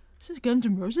 Is this Guns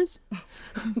N' Roses?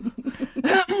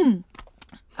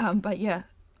 But yeah,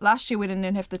 last year we didn't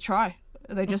even have to try.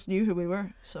 They just knew who we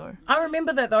were. So I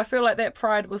remember that though. I feel like that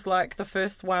Pride was like the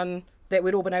first one that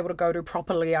we'd all been able to go to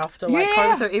properly after like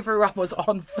Yeah. COVID. So everyone was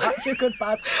on such a good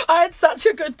buzz. I had such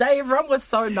a good day. Everyone was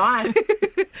so nice.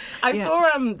 I saw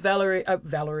Valkyrie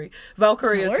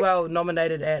as well,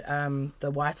 nominated at the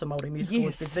Whiter Multi Musical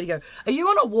with this video. Are you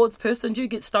an awards person? Do you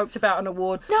get stoked about an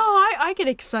award? no, I get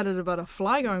excited about a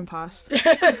fly going past.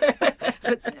 If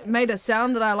it made a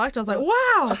sound that I liked, I was like,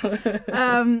 wow.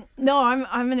 No,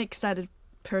 I'm an excited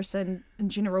person in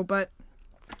general, but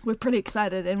we're pretty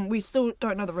excited and we still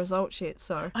don't know the results yet,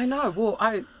 so I know. Well,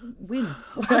 I don't know.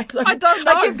 I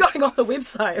keep going on the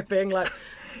website and being like,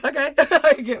 okay, no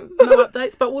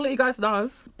updates, but we'll let you guys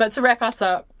know. But to wrap us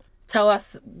up, tell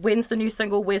us, when's the new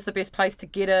single? Where's the best place to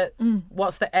get it?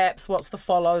 What's the apps? What's the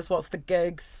follows? What's the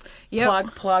gigs?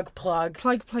 Yep. Plug. plug.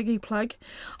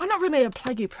 I'm not really a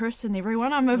pluggy person,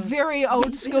 everyone. I'm a very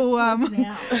old school. I'm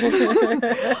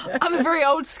a very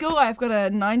old school. I've got a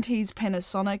 90s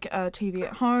Panasonic TV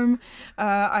at home.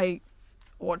 I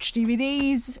watch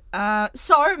DVDs.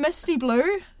 So Misty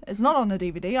Blue is not on a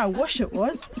DVD. I wish it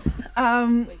was.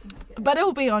 But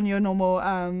it'll be on your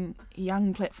normal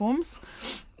young platforms.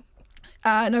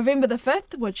 November the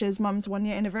 5th, which is Mum's 1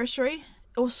 year anniversary.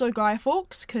 Also Guy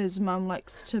Fawkes, because Mum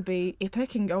likes to be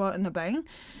epic and go out in a bang.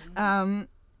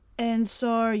 And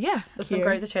so, yeah. It's been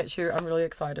great to chat to you. I'm really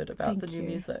excited about the new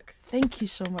music. Thank you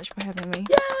so much for having me.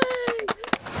 Yay!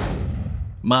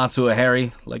 Matua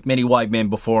Harry, like many white men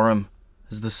before him,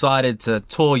 has decided to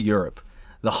tour Europe,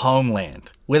 the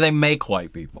homeland, where they make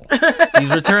white people. He's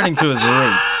returning to his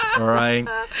roots, all right?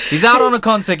 He's out on a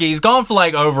Kontiki. He's gone for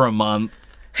like over a month.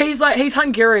 He's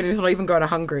Hungarian. He's not even going to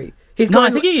Hungary. I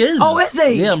think he is. Oh, is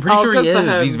he? Yeah, I'm pretty sure he good for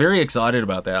is. him. He's very excited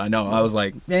about that. I know. I was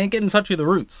like, man, get in touch with the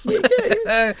roots.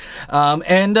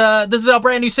 And this is our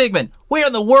brand new segment. Where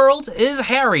in the world is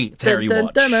Harry? It's Harry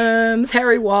Watch. It's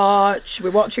Harry Watch.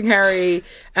 We're watching Harry.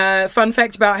 Fun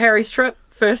fact about Harry's trip.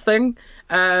 First thing,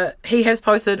 he has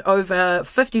posted over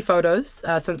 50 photos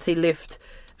since he left,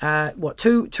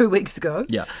 2 weeks ago.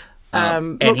 Yeah.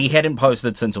 And he hadn't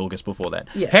posted since August before that.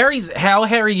 Yeah. How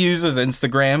Harry uses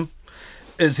Instagram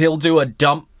is he'll do a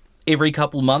dump every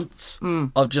couple months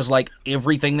of just like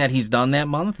everything that he's done that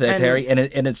month. That's Harry, and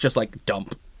it's just like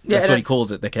dump. That's what he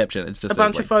calls it. The caption. It's just a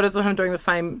bunch of photos of him doing the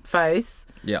same face.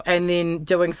 Yeah. And then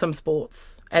doing some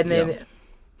sports, and then.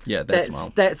 Yeah,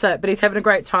 that's it. But he's having a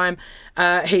great time.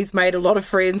 He's made a lot of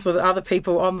friends with other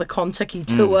people on the Kontiki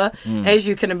tour, as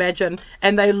you can imagine.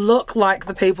 And they look like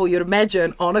the people you'd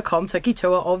imagine on a Kontiki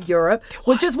tour of Europe,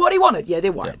 which is what he wanted. Yeah,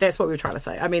 they're white. Yeah. That's what we were trying to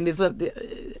say. I mean,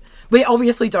 we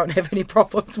obviously don't have any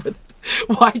problems with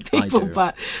white people,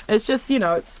 but it's just,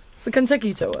 it's a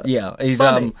Kontiki tour. Yeah,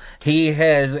 he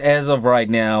has, as of right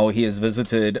now, he has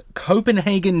visited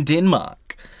Copenhagen,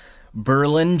 Denmark,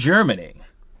 Berlin, Germany,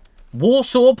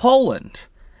 Warsaw, Poland,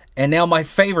 and now my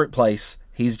favourite place,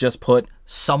 he's just put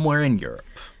somewhere in Europe.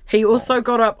 He also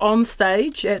got up on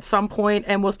stage at some point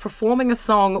and was performing a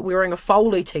song wearing a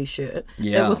Foley t-shirt.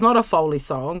 Yeah. It was not a Foley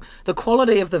song. The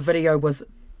quality of the video was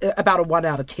about a 1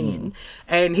 out of 10.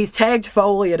 And he's tagged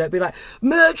Foley in it, be like,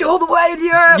 merch all the way to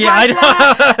Europe. Yeah, I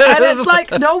know. And it's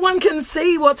like, no one can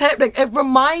see what's happening. It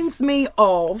reminds me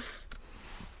of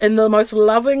in the most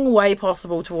loving way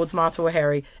possible towards Matua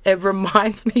Harry. It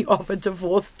reminds me of a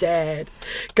divorced dad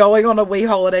going on a wee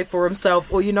holiday for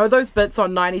himself, or you know those bits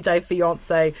on 90 Day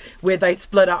Fiancé where they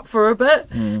split up for a bit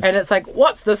and it's like,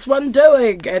 what's this one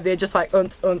doing? And they're just like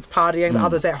partying, the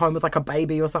other's at home with like a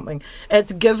baby or something.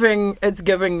 It's giving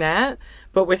that,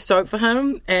 but we're stoked for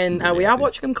him, and we are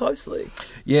watching him closely.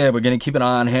 Yeah, we're going to keep an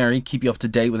eye on Harry, keep you up to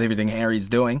date with everything Harry's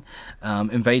doing,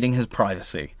 invading his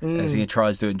privacy as he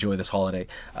tries to enjoy this holiday.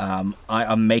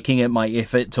 I'm making it my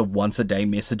effort to once a day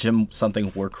message him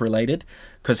something work-related,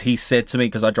 because he said to me,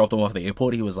 because I dropped him off at the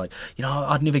airport, he was like,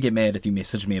 I'd never get mad if you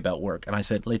messaged me about work. And I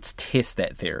said, let's test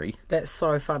that theory. That's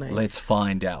so funny. Let's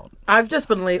find out. I've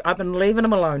been leaving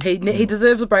him alone. He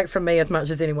deserves a break from me as much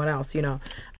as anyone else,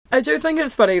 I do think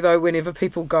it's funny, though, whenever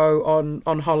people go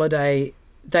on holiday,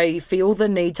 they feel the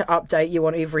need to update you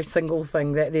on every single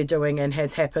thing that they're doing and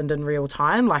has happened in real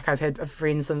time. Like, I've had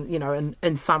friends, in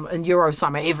Euro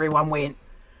summer, everyone went.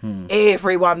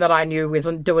 Everyone that I knew was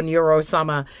doing Euro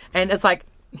summer. And it's like,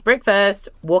 breakfast,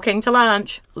 walking to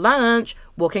lunch,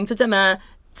 walking to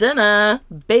dinner,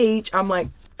 beach. I'm like,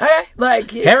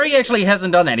 okay, Harry actually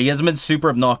hasn't done that. He hasn't been super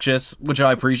obnoxious, which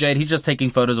I appreciate. He's just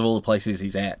taking photos of all the places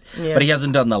he's at. Yeah. But he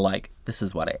hasn't done the, this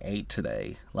is what I ate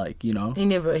today. He never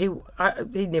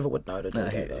would know to do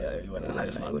that. He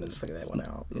wouldn't figure that one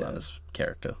out. Yeah, his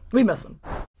character. We miss him.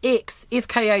 X,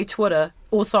 FKA Twitter.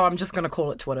 Also, I'm just going to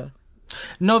call it Twitter.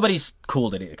 Nobody's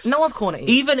called it X. No one's calling it X.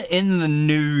 Even in the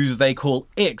news, they call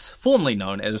X, formerly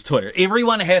known as Twitter.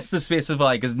 Everyone has to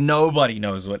specify because nobody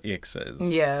knows what X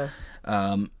is. Yeah.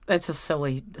 It's a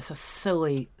silly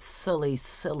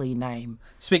name.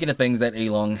 Speaking of things that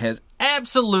Elon has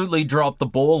absolutely dropped the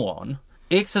ball on,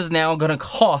 X is now going to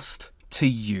cost to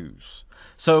use.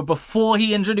 So before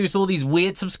he introduced all these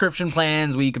weird subscription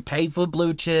plans where you could pay for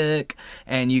blue check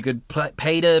and you could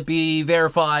pay to be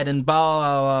verified and blah,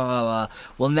 blah, blah, blah, blah.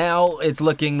 Well, now it's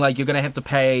looking like you're going to have to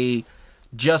pay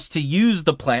just to use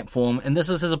the platform. And this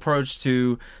is his approach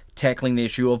to tackling the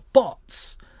issue of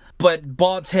bots. But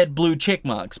bots had blue check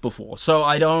marks before, so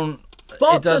I don't...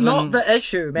 Bots are not the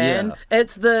issue, man. Yeah.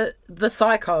 It's the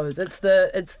psychos. It's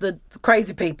the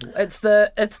crazy people. It's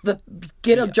the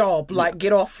get a job,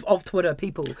 get off of Twitter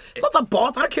people. It's not the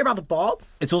bots. I don't care about the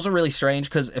bots. It's also really strange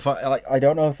because if I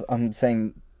don't know if I'm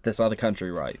saying this other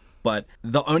country right, but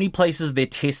the only places they're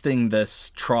testing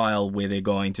this trial where they're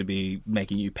going to be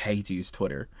making you pay to use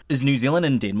Twitter is New Zealand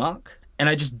and Denmark, and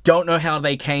I just don't know how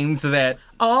they came to that.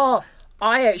 Oh,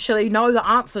 I actually know the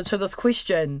answer to this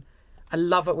question. I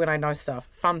love it when I know stuff.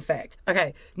 Fun fact.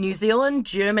 Okay, New Zealand,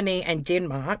 Germany, and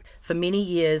Denmark for many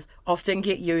years often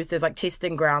get used as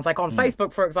testing grounds. On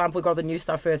Facebook, for example, we got the new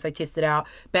stuff first. They tested out.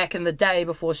 Back in the day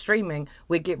before streaming,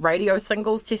 we'd get radio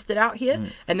singles tested out here.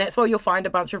 And that's where you'll find a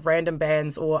bunch of random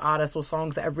bands or artists or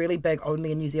songs that are really big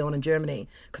only in New Zealand and Germany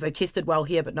because they tested well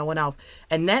here but no one else.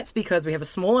 And that's because we have a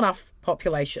small enough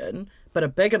population but a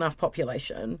big enough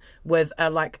population with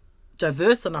a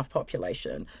diverse enough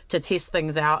population to test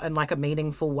things out in a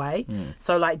meaningful way.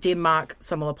 So Denmark,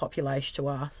 similar population to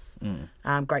us.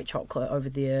 Great chocolate over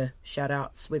there. Shout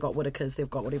outs. We got Whitakers. They've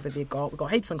got whatever they've got. We've got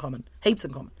heaps in common.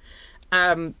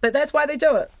 But that's why they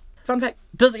do it. Fun fact.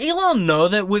 Does Elon know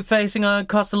that we're facing a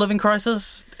cost of living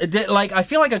crisis? I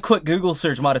feel like a quick Google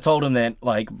search might have told him that,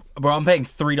 bro, I'm paying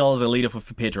 $3 a litre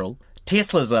for petrol.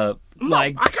 Teslas are...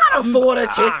 I can't afford a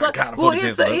Tesla.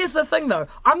 Here's the thing, though.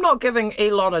 I'm not giving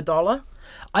Elon $1.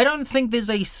 I don't think there's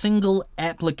a single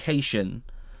application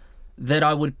that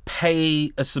I would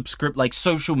pay a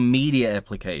social media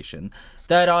application,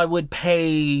 that I would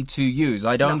pay to use.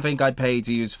 I don't think I'd pay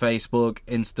to use Facebook,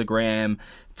 Instagram,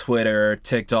 Twitter,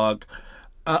 TikTok.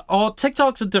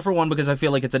 TikTok's a different one because I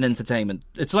feel like it's an entertainment.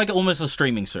 It's almost a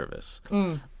streaming service.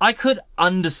 I could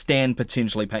understand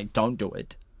potentially paying. Don't do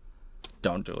it.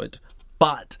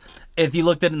 But if you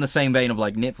looked at it in the same vein of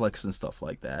Netflix and stuff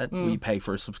like that, where you pay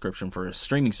for a subscription for a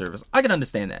streaming service, I can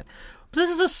understand that. But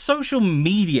this is a social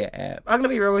media app. I'm going to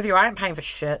be real with you. I ain't paying for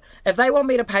shit. If they want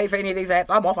me to pay for any of these apps,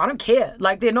 I'm off. I don't care.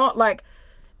 They're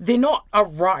not a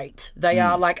right. They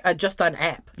are just an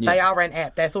app. Yeah. They are an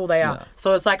app. That's all they are. Yeah.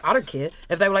 So it's I don't care.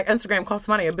 If they were Instagram costs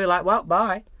money, I'd be well,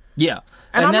 bye. Yeah.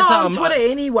 And I'm not on Twitter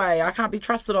anyway. I can't be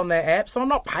trusted on that app, so I'm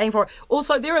not paying for it.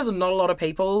 Also, there is not a lot of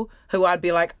people who I'd be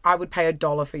I would pay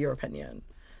 $1 for your opinion.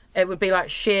 It would be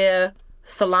Cher,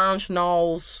 Solange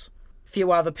Knowles, a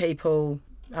few other people.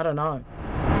 I don't know.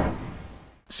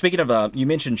 Speaking of, you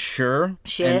mentioned Cher.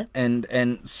 And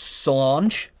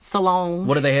Solange. Solange.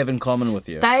 What do they have in common with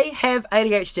you? They have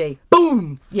ADHD.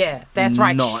 Boom! Yeah, that's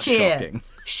right. Not Cher. shocking.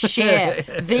 Cher,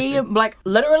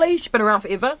 literally, she's been around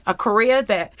forever. A career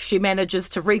that she manages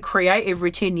to recreate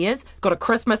every 10 years. Got a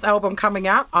Christmas album coming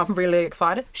out. I'm really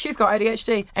excited. She's got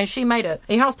ADHD, and she made it.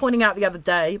 And I was pointing out the other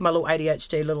day, my little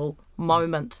ADHD little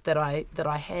moment that I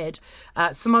had.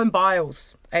 Simone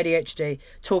Biles, ADHD,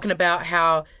 talking about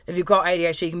how if you've got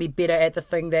ADHD, you can be better at the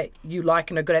thing that you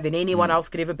like and are good at than anyone else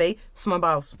could ever be. Simone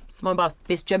Biles,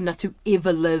 best gymnast who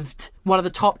ever lived, one of the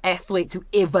top athletes who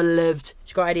ever lived.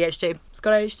 She got ADHD. She's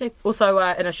got ADHD. Also,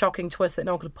 in a shocking twist that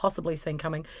no one could have possibly seen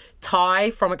coming,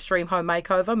 TAHI from Extreme Home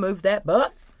Makeover moved that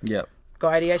bus. Yep.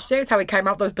 Got ADHD. It's how he came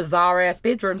up with those bizarre ass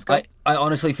bedrooms. I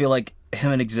honestly feel like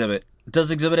him and Exhibit.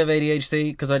 Does Exhibit have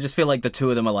ADHD? Because I just feel like the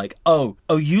two of them are like, oh,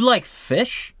 you like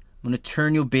fish? I'm going to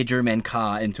turn your bedroom and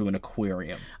car into an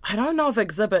aquarium. I don't know if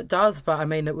Exhibit does, but I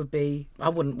mean, it would be... I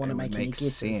wouldn't want to make any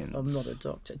guesses. Sense. I'm not a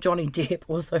doctor. Johnny Depp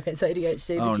also has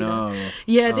ADHD. Oh, no. Know?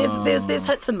 Yeah, there's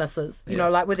hits and misses, you know,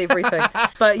 like with everything.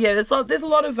 But yeah, there's a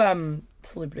lot of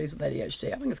celebrities with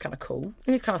ADHD. I think it's kind of cool. I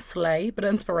think it's kind of slay, but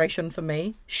inspiration for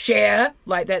me. Cher,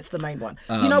 like that's the main one.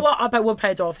 You know what? I would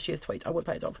pay $1 for Cher's tweets. I would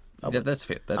pay $1. Yeah, that's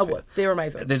fair. I would. They're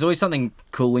amazing. There's always something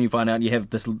cool when you find out you have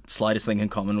this slightest thing in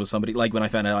common with somebody. Like when I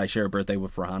found out I share a birthday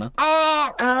with Rihanna.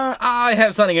 I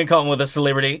have something in common with a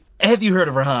celebrity. Have you heard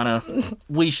of Rihanna?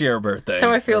 We share a birthday. That's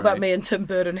how I feel about me and Tim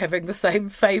Burton having the same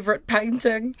favourite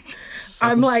painting. So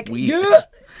I'm like, weird.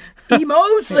 yeah,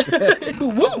 emos.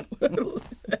 Woo.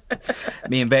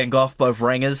 Me and Van Gogh, both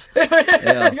ringers.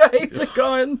 Yeah. He's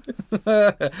going.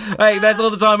 Hey, that's all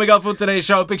the time we got for today's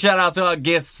show. Big shout out to our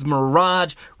guests,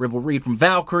 Mirage, Rebel Reed from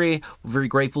Valkyrie. We're very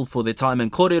grateful for their time in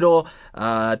Korero.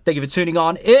 Thank you for tuning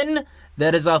on in.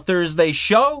 That is our Thursday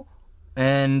show.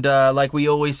 And like we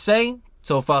always say,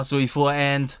 so far so before,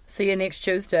 and see you next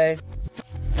Tuesday.